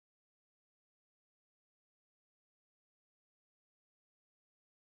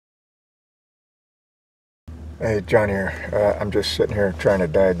Hey, John here. I'm just sitting here trying to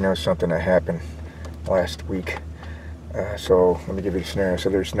diagnose something that happened last week. So let me give you the scenario. So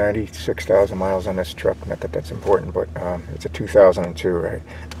there's 96,000 miles on this truck. Not that that's important, but it's a 2002, right?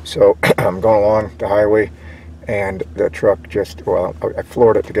 So I'm going along the highway, and the truck just, well, I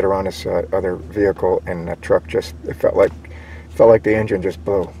floored it to get around this other vehicle, and the truck just, it felt like the engine just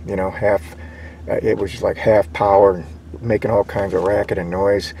blew. You know, it was just like half power, making all kinds of racket and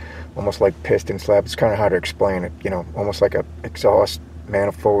noise, almost like piston slap. It's kind of hard to explain it, you know, almost like a exhaust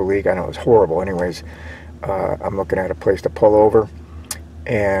manifold leak. I know, it was horrible. Anyways, I'm looking at a place to pull over,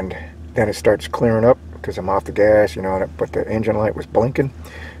 and then it starts clearing up because I'm off the gas, you know, but the engine light was blinking.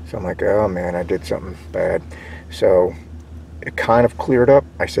 So I'm like, oh man, I did something bad. So it kind of cleared up.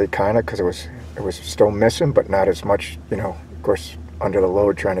 I say kind of because it was still missing, but not as much, you know, of course, under the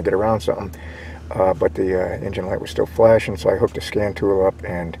load trying to get around something. But the engine light was still flashing, so I hooked the scan tool up,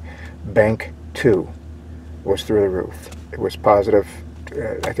 and bank 2 was through the roof. It was positive.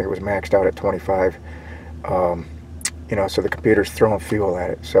 I think it was maxed out at 25. You know, so the computer's throwing fuel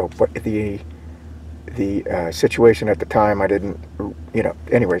at it. So, but the situation at the time, I didn't, you know.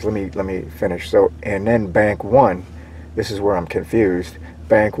 Anyways, let me finish. So, and then bank 1. This is where I'm confused.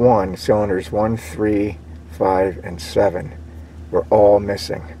 Bank 1, cylinders 1, 3, 5, and 7. Were all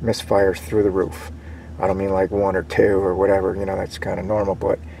missing. Misfires through the roof. I don't mean like 1 or 2 or whatever, you know, that's kind of normal,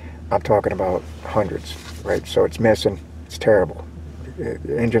 but I'm talking about hundreds, right? So it's missing. It's terrible.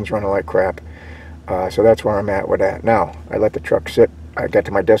 The engine's running like crap. So that's where I'm at with that. Now, I let the truck sit. I got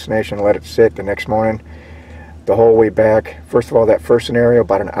to my destination, let it sit the next morning. The whole way back, first of all, that first scenario,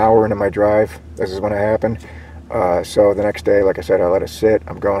 about an hour into my drive, this is when it happened. So the next day, like I said, I let it sit.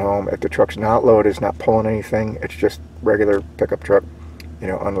 I'm going home. If the truck's not loaded, it's not pulling anything, it's just regular pickup truck, you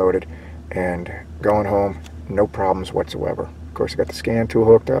know, unloaded, and going home, no problems whatsoever. Of course, I got the scan tool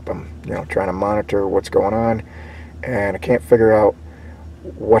hooked up. I'm, you know, trying to monitor what's going on, and I can't figure out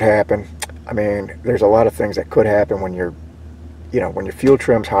what happened. I mean, there's a lot of things that could happen when you're, you know, when your fuel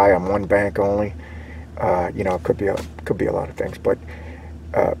trim's high on one bank only. You know, it could be a lot of things, but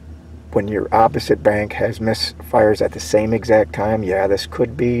when your opposite bank has misfires at the same exact time, yeah, this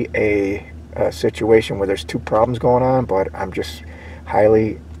could be a situation where there's two problems going on, but I'm just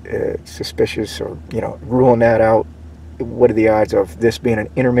highly suspicious, or, you know, ruling that out. What are the odds of this being an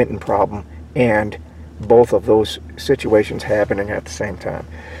intermittent problem and both of those situations happening at the same time?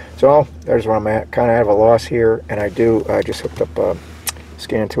 So there's where I'm at. Kind of have a loss here, and I just hooked up a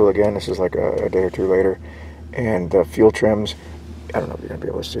scan tool again. This is like a day or two later, and the fuel trims, I don't know if you're going to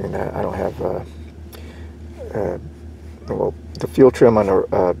be able to see that. I don't have, well, the fuel trim on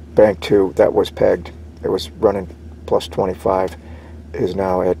the bank 2, that was pegged. It was running plus 25, is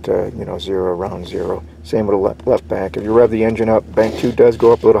now at, you know, 0, around 0. Same with the left bank. If you rev the engine up, bank 2 does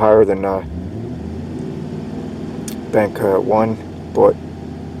go up a little higher than bank 1, but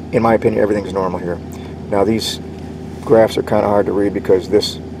in my opinion, everything's normal here. Now, these graphs are kind of hard to read because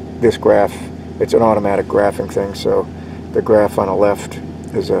this graph, it's an automatic graphing thing, so the graph on the left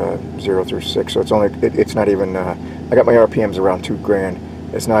is 0 through 6, so it's not even, I got my RPMs around 2 grand.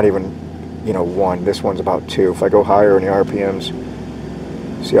 It's not even, you know, 1. This one's about 2. If I go higher in the RPMs,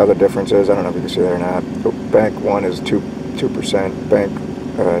 see how the difference is? I don't know if you can see that or not. Bank 1 is 2%, bank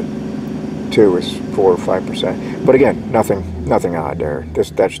 2 is 4 or 5%. But again, nothing odd there.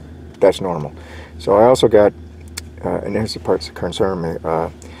 That's normal. So I also got, and here's the parts that concern me,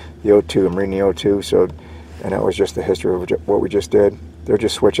 the O2. I'm reading the O2, so. And that was just the history of what we just did. They're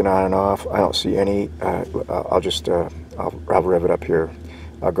just switching on and off. I don't see any. I'll rev it up here.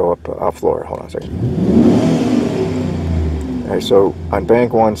 I'll go up. I'll floor it. Hold on a second. All right. So on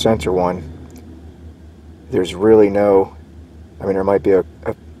bank 1, sensor 1, there's really no. I mean, there might be a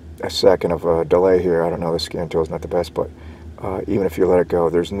second of a delay here. I don't know. The scan tool is not the best, but even if you let it go,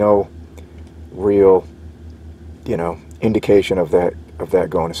 there's no real, you know, indication of that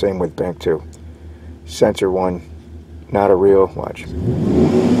going. The same with bank 2. Sensor 1, not a real, watch.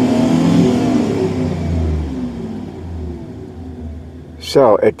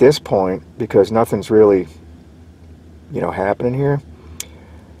 So at this point, because nothing's really, you know, happening here,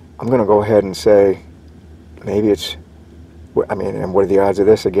 I'm going to go ahead and say maybe it's, I mean, and what are the odds of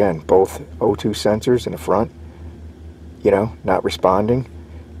this? Again, both O2 sensors in the front, you know, not responding.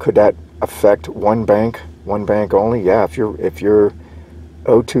 Could that affect one bank only? Yeah, if your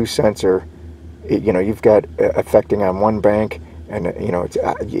O2 sensor, you know, you've got affecting on one bank, and you know, it's,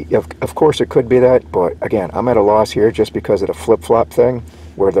 of course it could be that, but again, I'm at a loss here just because of the flip-flop thing,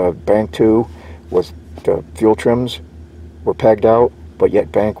 where the bank 2 was, the fuel trims were pegged out, but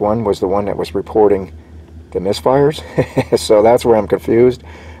yet bank 1 was the one that was reporting the misfires. So that's where I'm confused.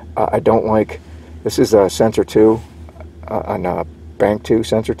 I don't like This is sensor 2 on bank 2,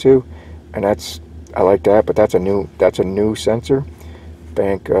 sensor 2, and I like that, but that's a new sensor.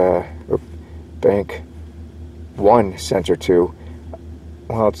 Bank 1 sensor 2.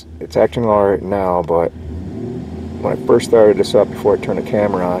 Well, it's acting alright now, but when I first started this up before I turned the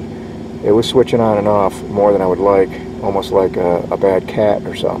camera on, it was switching on and off more than I would like, almost like a bad cat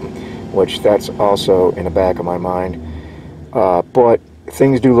or something, which that's also in the back of my mind. But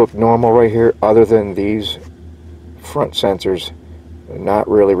things do look normal right here, other than these front sensors not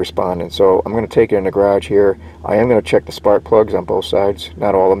really responding. So I'm going to take it in the garage here. I am going to check the spark plugs on both sides,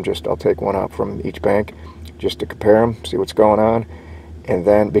 not all of them, just I'll take one out from each bank just to compare them, see what's going on. And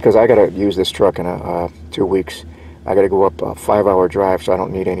then, because I got to use this truck in 2 weeks, I got to go up a 5-hour drive, so I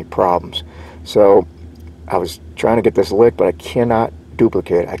don't need any problems. So I was trying to get this licked, but I cannot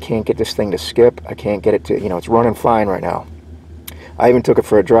duplicate it. I can't get this thing to skip. I can't get it to, it's running fine right now. I even took it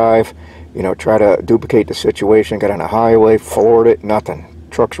for a drive, try to duplicate the situation, got on a highway, floored it, nothing.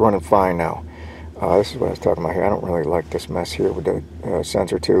 Truck's running fine now. This is what I was talking about here. I don't really like this mess here with the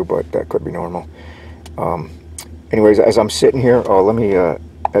sensor 2, but that could be normal. Anyways, as I'm sitting here,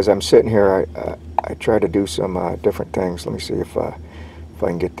 as I'm sitting here, I try to do some different things. Let me see if I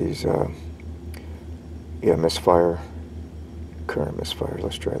can get these, misfire, current misfire.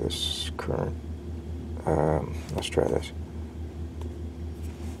 Let's try this current. Let's try this.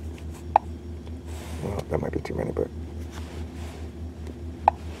 Well, that might be too many, but.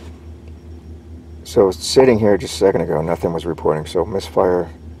 So sitting here just a second ago, nothing was reporting. So misfire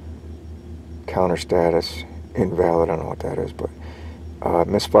counter status invalid. I don't know what that is, but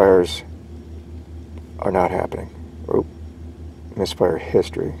misfires are not happening. Oh, misfire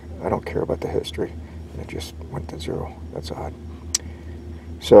history. I don't care about the history. It just went to 0. That's odd.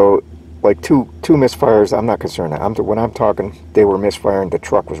 So, like two misfires, I'm not concerned. When I'm talking, they were misfiring. The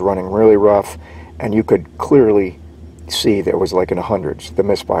truck was running really rough, and you could clearly see there was like in the hundreds, the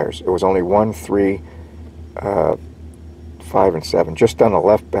misfires. It was only 1, 3, 5, and 7. Just on the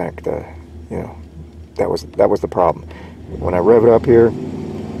left bank, that was the problem. When I rev it up here,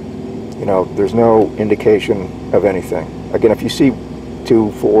 there's no indication of anything. Again, if you see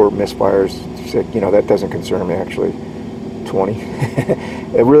 2, 4 misfires, that doesn't concern me actually. 20.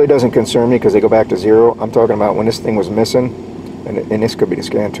 It really doesn't concern me because they go back to 0. I'm talking about when this thing was missing, and this could be the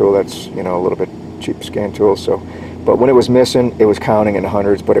scan tool. That's a little bit cheap scan tool. So, but when it was missing, it was counting in the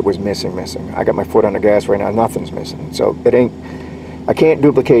hundreds, but it was missing. I got my foot on the gas right now. Nothing's missing. So it ain't. I can't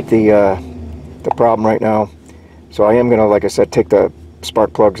duplicate the problem right now. So I am gonna, like I said, take the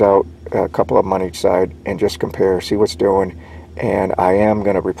spark plugs out, a couple of them on each side, and just compare, see what's doing. And I am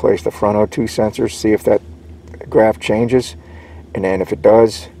gonna replace the front O2 sensors, see if that graph changes, and then if it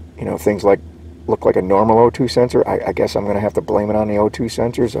does, things look like a normal O2 sensor, I guess I'm gonna have to blame it on the O2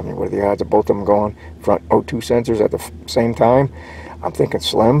 sensors. I mean, what are the odds of both of them going front O2 sensors at the same time? I'm thinking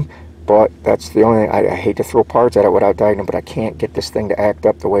slim, but that's the only thing. I hate to throw parts at it without diagnosing, but I can't get this thing to act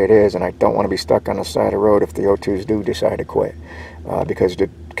up the way it is, and I don't want to be stuck on the side of the road if the O2s do decide to quit. Because to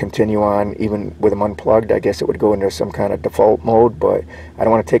continue on, even with them unplugged, I guess it would go into some kind of default mode, but I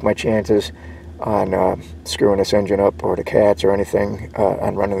don't want to take my chances on screwing this engine up or the cats or anything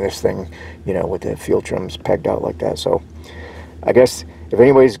on running this thing, with the fuel trims pegged out like that. So I guess if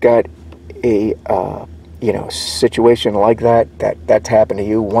anybody's got a situation like that's happened to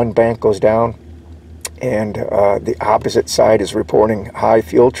you, one bank goes down and the opposite side is reporting high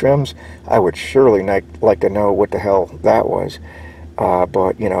fuel trims, I would surely like to know what the hell that was.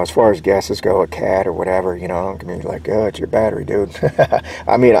 But as far as guesses go, a cat or whatever, don't give me like, oh, it's your battery, dude.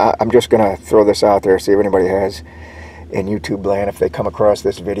 I mean, I'm just gonna throw this out there, see if anybody has in YouTube land, if they come across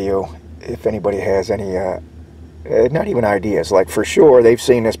this video, if anybody has any not even ideas, like for sure they've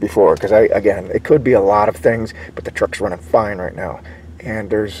seen this before, because again, it could be a lot of things, but the truck's running fine right now and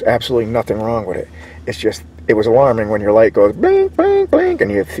there's absolutely nothing wrong with it. It's just, it was alarming when your light goes blink, blink, blink, and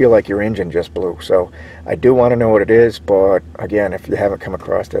you feel like your engine just blew. So I do want to know what it is, but again, if you haven't come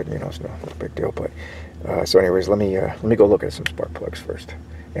across it, it's no big deal. But so anyways, let me go look at some spark plugs first,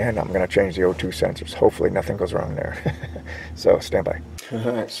 and I'm gonna change the O2 sensors. Hopefully nothing goes wrong there. So stand by.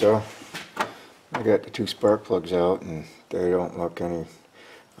 All right, so I got the 2 spark plugs out, and they don't look any.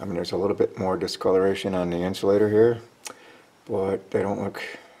 I mean, there's a little bit more discoloration on the insulator here, but they don't look.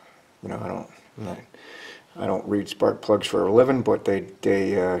 I don't read spark plugs for a living, but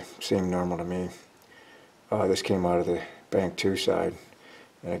they seem normal to me. This came out of the bank 2 side,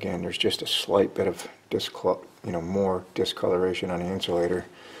 and again, there's just a slight bit of more discoloration on the insulator,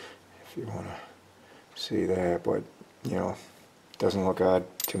 if you want to see that. But doesn't look odd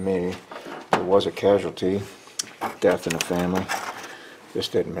to me. There was a casualty, death in the family. This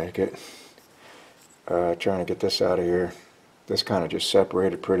didn't make it. trying to get this out of here. This kind of just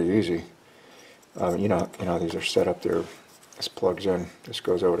separated pretty easy. You know, these are set up there. This plugs in. This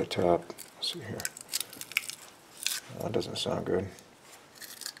goes over the top. Let's see here. Oh, that doesn't sound good.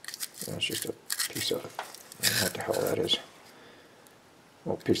 Yeah, it's just a piece of, I don't know what the hell that is. A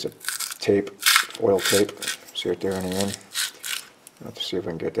little piece of tape, foil tape. See it there in the end. I'll have to see if I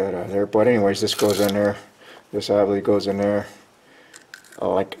can get that out of there. But anyways, this goes in there. This obviously goes in there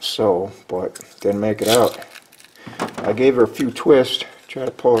like so, but didn't make it out. I gave her a few twists, tried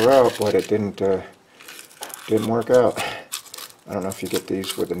to pull her out, but it didn't work out. I don't know if you get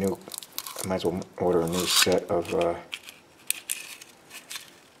these with the new, I might as well order a new set of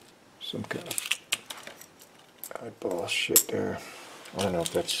some kind of oddball shit there. I don't know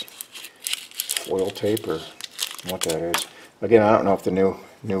if that's foil tape or what that is. Again, I don't know if the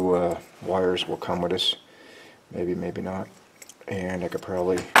new wires will come with this. Maybe, maybe not. And I could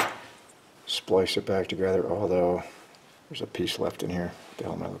probably splice it back together, although there's a piece left in here. What the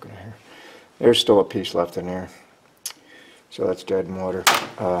hell am I looking at here? There's still a piece left in there. So that's dead in water.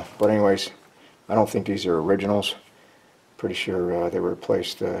 But anyways, I don't think these are originals. Pretty sure they were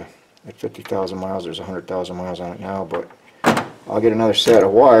replaced at 50,000 miles. There's 100,000 miles on it now, but I'll get another set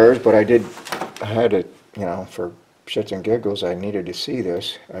of wires. But I had to, you know, for shits and giggles, I needed to see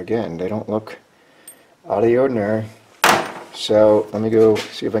this. Again, they don't look out of the ordinary. So let me go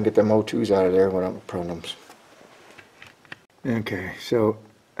see if I can get them O2s out of there without problems. Okay, so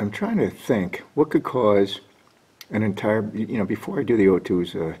I'm trying to think what could cause an entire, you know, before I do the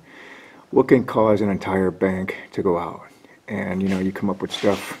O2s, what can cause an entire bank to go out? And you know, you come up with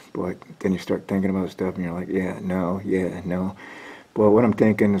stuff, but then you start thinking about stuff and you're like, yeah, no. But what I'm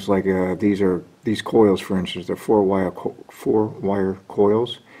thinking is like these coils, for instance, they're four wire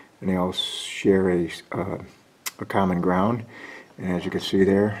coils, and they all share a common ground. And as you can see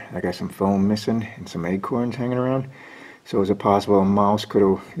there, I got some foam missing and some acorns hanging around. So is it possible a mouse could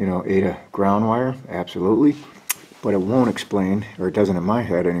have, you know, ate a ground wire? Absolutely. But it won't explain, or it doesn't in my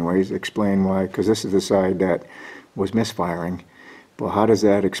head anyways, explain why, because this is the side that was misfiring. But how does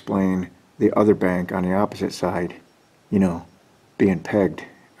that explain the other bank on the opposite side, you know, being pegged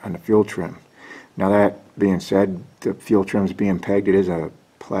on the fuel trim? Now that being said, the fuel trim's being pegged, it is a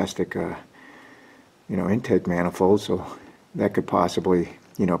plastic you know, intake manifold, so that could possibly,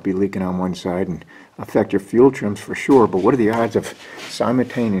 you know, be leaking on one side and affect your fuel trims for sure. But what are the odds of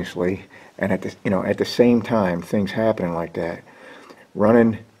simultaneously and at the, you know, at the same time things happening like that?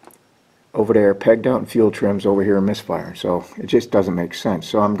 Running over there, pegged out in fuel trims, over here misfiring. So it just doesn't make sense.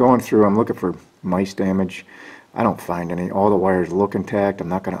 So I'm going through, I'm looking for mice damage. I don't find any. All the wires look intact. I'm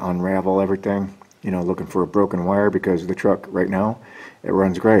not going to unravel everything, you know, looking for a broken wire, because the truck right now, it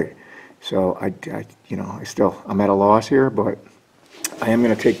runs great. So you know, I'm at a loss here, but I am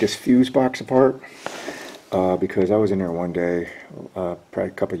going to take this fuse box apart because I was in there one day, probably a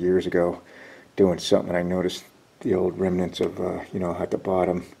couple of years ago, doing something, and I noticed the old remnants of, you know, at the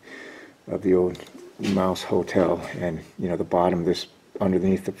bottom of the old Mouse Hotel, and you know, the bottom of this,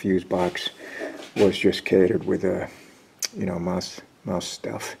 underneath the fuse box, was just catered with, you know, mouse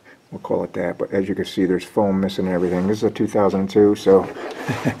stuff. We'll call it that. But as you can see, there's foam missing and everything. This is a 2002, so.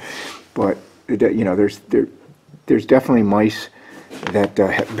 But you know, there's definitely mice that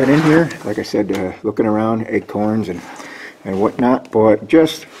have been in here. Like I said, looking around, acorns and whatnot. But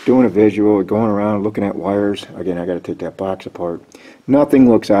just doing a visual, going around, looking at wires. Again, I got to take that box apart. Nothing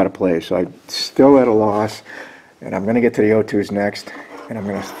looks out of place. So I'm still at a loss, and I'm going to get to the O2s next, and I'm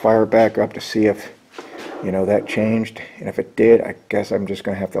going to fire it back up to see if, you know, that changed. And if it did, I guess I'm just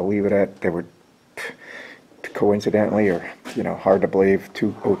going to have to leave it at, they were coincidentally, or you know, hard to believe,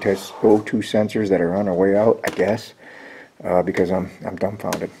 two O2 sensors that are on their way out, I guess, because I'm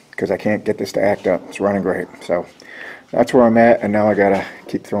dumbfounded, because I can't get this to act up. It's running great. So that's where I'm at, and now I gotta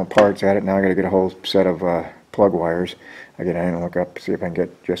keep throwing parts at it. Now I gotta get a whole set of plug wires. Again, I didn't look up to see if I can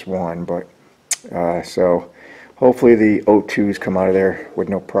get just one, but so hopefully the O2s come out of there with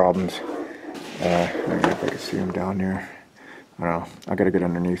no problems. I don't know if I can see them down there. I don't know. I gotta get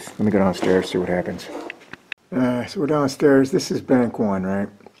underneath. Let me go downstairs, see what happens. So we're downstairs. This is bank 1, right?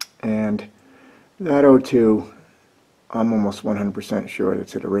 And that O2, I'm almost 100% sure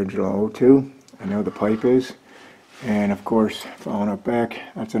that's an original O2. I know the pipe is. And of course, following up back,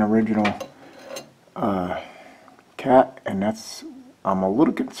 that's an original cat. And that's, I'm a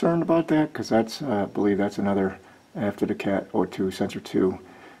little concerned about that, because that's, I believe that's another, after the cat O2, sensor 2.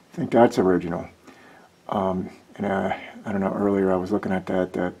 I think that's original. I don't know, earlier I was looking at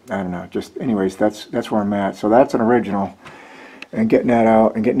that, I don't know, just anyways, that's where I'm at. So that's an original, and getting that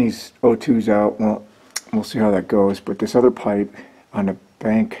out and getting these O2s out, well, we'll see how that goes. But this other pipe on the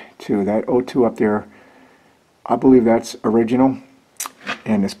bank too, that O2 up there, I believe that's original,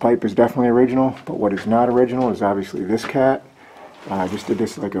 and this pipe is definitely original, but what is not original is obviously this cat. I just did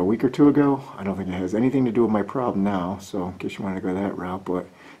this like a week or two ago. I don't think it has anything to do with my problem now, so in case you wanted to go that route, but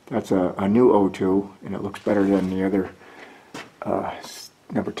that's a new O2, and it looks better than the other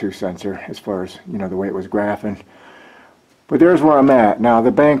number 2 sensor as far as, you know, the way it was graphing. But there's where I'm at. Now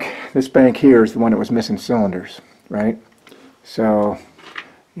the bank, this bank here is the one that was missing cylinders, right? So,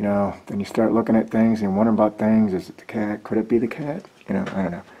 you know, then you start looking at things and wondering about things. Is it the cat? Could it be the cat? You know, I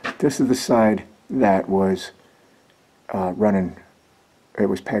don't know. This is the side that was running, it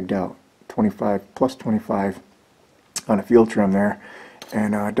was pegged out, 25 plus 25 on a fuel trim there.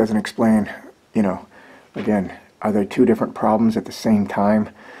 And it doesn't explain, you know, again, are there two different problems at the same time?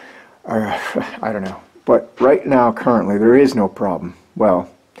 I don't know. But right now, currently, there is no problem. Well,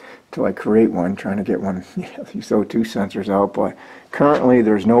 till I create one, trying to get one, these O2 sensors out. But currently,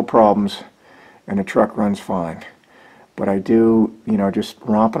 there's no problems, and the truck runs fine. But I do, you know, just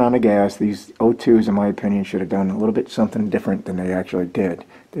romping on the gas. These O2s, in my opinion, should have done a little bit something different than they actually did.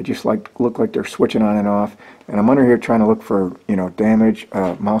 They just look like they're switching on and off. And I'm under here trying to look for, you know, damage,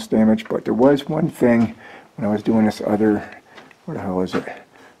 mouse damage. But there was one thing when I was doing this other, where the hell is it?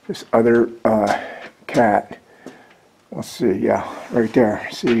 This other cat. Let's see, yeah, right there.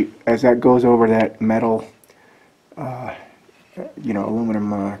 See, as that goes over that metal, you know,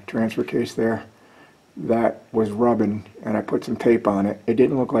 aluminum transfer case there, that was rubbing, and I put some tape on it. It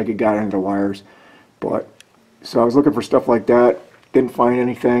didn't look like it got into the wires, but so I was looking for stuff like that, didn't find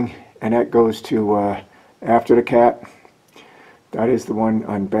anything, and that goes to after the cat. That is the one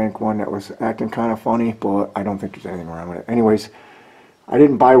on bank one that was acting kind of funny, but I don't think there's anything wrong with it. Anyways, I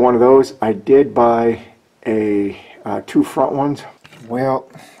didn't buy one of those. I did buy a two front ones. Well,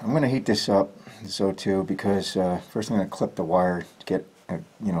 I'm going to heat this up, this O2, because first I'm going to clip the wire to get a,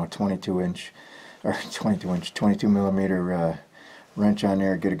 you know, 22 millimeter wrench on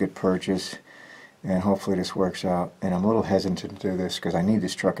there, get a good purchase, and hopefully this works out. And I'm a little hesitant to do this because I need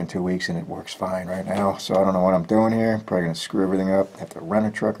this truck in 2 weeks and it works fine right now, so I don't know what I'm doing here. Probably going to screw everything up, have to rent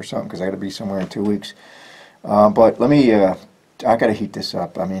a truck or something because I got to be somewhere in 2 weeks. But let me, I got to heat this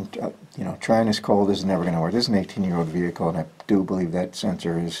up. I mean, you know, trying this cold is never going to work. This is an 18-year-old vehicle, and I do believe that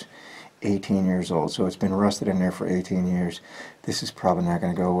sensor is 18 years old, so it's been rusted in there for 18 years. This is probably not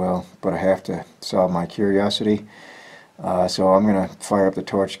going to go well, but I have to solve my curiosity. So I'm going to fire up the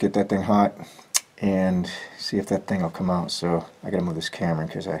torch, get that thing hot, and see if that thing will come out. So I got to move this camera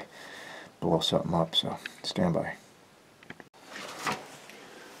in case I blow something up, so stand by.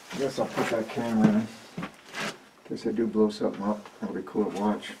 I guess I'll put that camera in. In case I do blow something up, that'll be cool to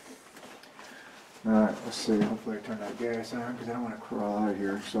watch. Alright, let's see. Hopefully I turn that gas on because I don't want to crawl out of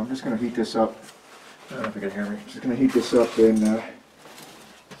here. So I'm just going to heat this up. I don't know if you can hear me. Just going to heat this up and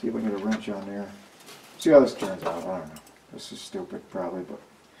see if we can get a wrench on there. See how this turns out. I don't know. This is stupid probably, but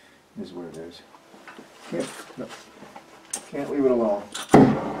it is what it is. Can't leave it alone.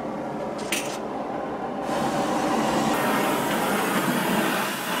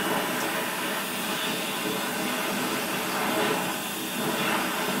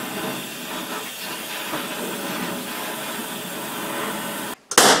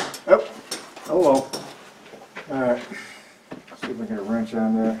 Oh, hello. Alright, see if we can get a wrench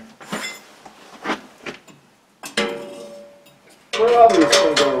on there. Probably it's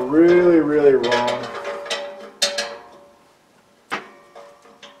going to go really, really wrong.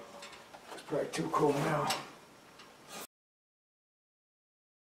 It's probably too cold now.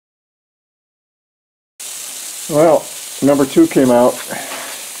 Well, number 2 came out.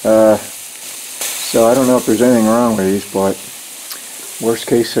 So I don't know if there's anything wrong with these, but worst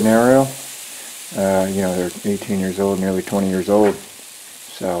case scenario, you know, they're 18 years old, nearly 20 years old,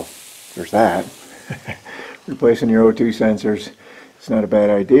 so there's that. Replacing your O2 sensors, it's not a bad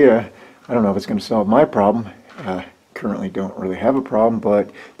idea. I don't know if it's going to solve my problem. Currently don't really have a problem, but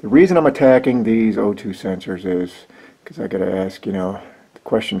the reason I'm attacking these O2 sensors is because I got to ask, you know, the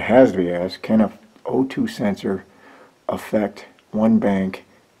question has to be asked, can a O2 sensor affect one bank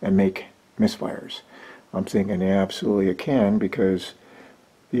and make misfires? I'm thinking absolutely it can, because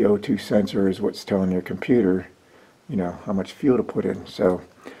the O2 sensor is what's telling your computer, you know, how much fuel to put in. So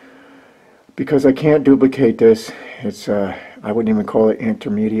because I can't duplicate this, it's I wouldn't even call it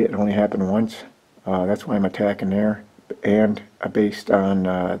intermediate. It only happened once. That's why I'm attacking there, and based on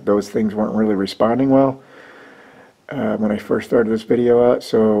those things weren't really responding well when I first started this video out.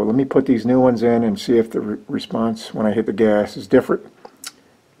 So let me put these new ones in and see if the response when I hit the gas is different,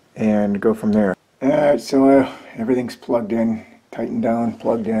 and go from there. Alright, so everything's plugged in, tightened down,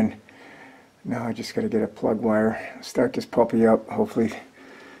 plugged in. Now I just got to get a plug wire, start this puppy up. Hopefully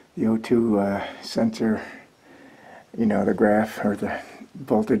the O2 sensor you know, the graph or the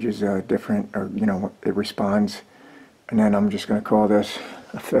voltage is different, or, you know, it responds. And then I'm just going to call this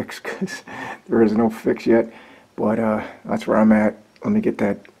a fix because there is no fix yet. But that's where I'm at. Let me get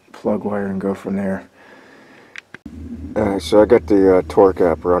that plug wire and go from there. So I got the torque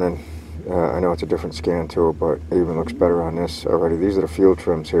app running. I know it's a different scan tool, but it even looks better on this already. These are the fuel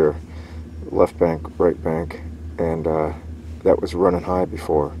trims here. Left bank, right bank. And that was running high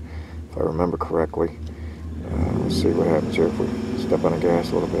before, if I remember correctly. Let's see what happens here if we step on the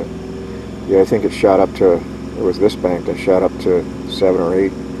gas a little bit. Yeah, I think it shot up to, it was this bank that shot up to 7 or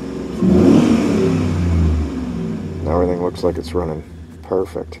 8. Now everything looks like it's running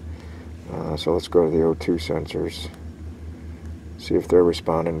perfect. So let's go to the O2 sensors, see if they're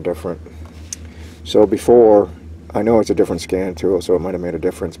responding different. So before, I know it's a different scan tool, so it might have made a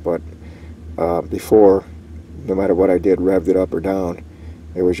difference, but before, no matter what I did, revved it up or down,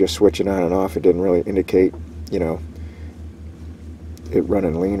 it was just switching on and off. It didn't really indicate, you know, it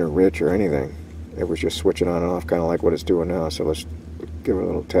running lean or rich or anything. It was just switching on and off, kind of like what it's doing now. So let's give it a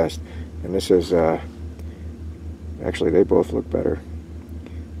little test. And this is, actually they both look better.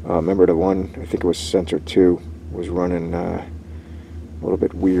 Remember the one, I think it was sensor 2, was running a little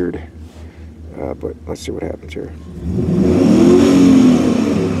bit weird. But let's see what happens here.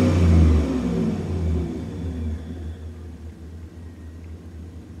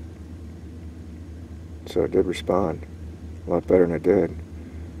 So it did respond a lot better than it did.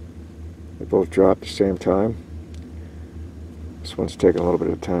 They both dropped at the same time. This one's taking a little bit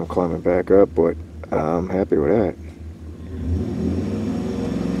of time climbing back up, but I'm happy with that.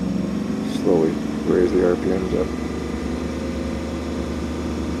 Slowly raise the RPMs up.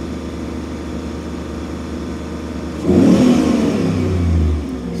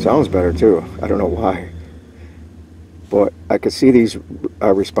 Sounds better too. I don't know why, but I could see these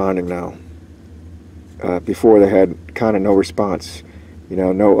responding now. Before they had kind of no response, you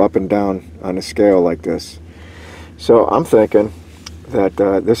know, no up and down on the scale like this. So I'm thinking that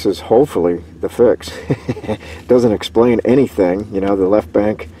this is hopefully the fix. Doesn't explain anything, you know, the left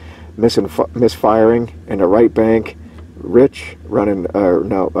bank misfiring and the right bank rich running,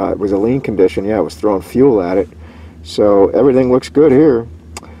 no, it was a lean condition. Yeah, it was throwing fuel at it. So everything looks good here.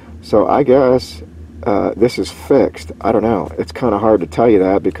 So I guess this is fixed. I don't know. It's kind of hard to tell you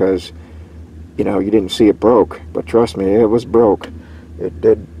that because, you know, you didn't see it broke, but trust me, it was broke. It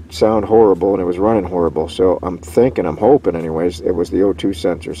did sound horrible and it was running horrible. So I'm thinking, I'm hoping anyways, it was the O2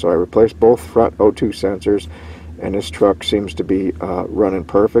 sensor. So I replaced both front O2 sensors, and this truck seems to be running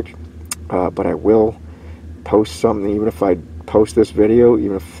perfect. But I will post something, even if I post this video,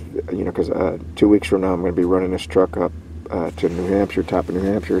 even if, you know, because 2 weeks from now I'm going to be running this truck up to New Hampshire, top of New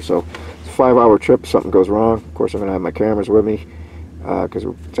Hampshire. So it's a 5-hour trip. If something goes wrong, of course I'm going to have my cameras with me, because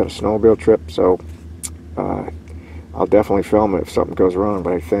it's on a snowmobile trip. So I'll definitely film it if something goes wrong,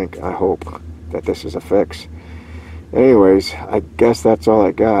 but I hope that this is a fix. Anyways, I guess that's all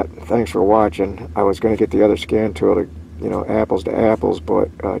I got. Thanks for watching. I was going to get the other scan tool to, you know, apples to apples, but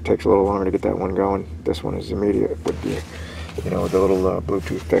it takes a little longer to get that one going. This one is immediate with the, you know, with the little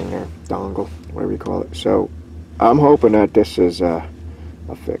Bluetooth thing there, dongle, whatever you call it. So I'm hoping that this is a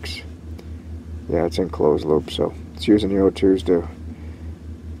fix. Yeah, it's in closed loop, so it's using the O2s to,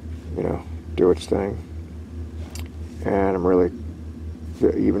 you know, do its thing. And I'm really,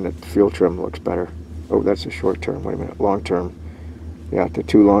 even the fuel trim looks better. Oh, that's a short term. Wait a minute, long term. Yeah, the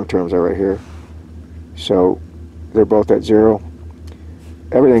 2 long terms are right here. So they're both at 0.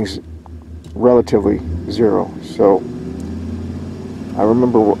 Everything's relatively 0. So I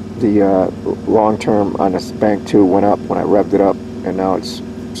remember the long term on this bank 2 went up when I revved it up, and now it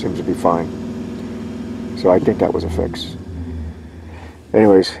seems to be fine. So I think that was a fix.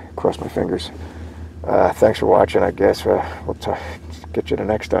 Anyways, cross my fingers. Thanks for watching. I guess we'll get you the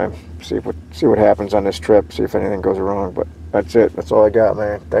next time. See what happens on this trip. See if anything goes wrong. But that's it. That's all I got,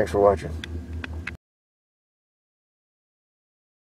 man. Thanks for watching.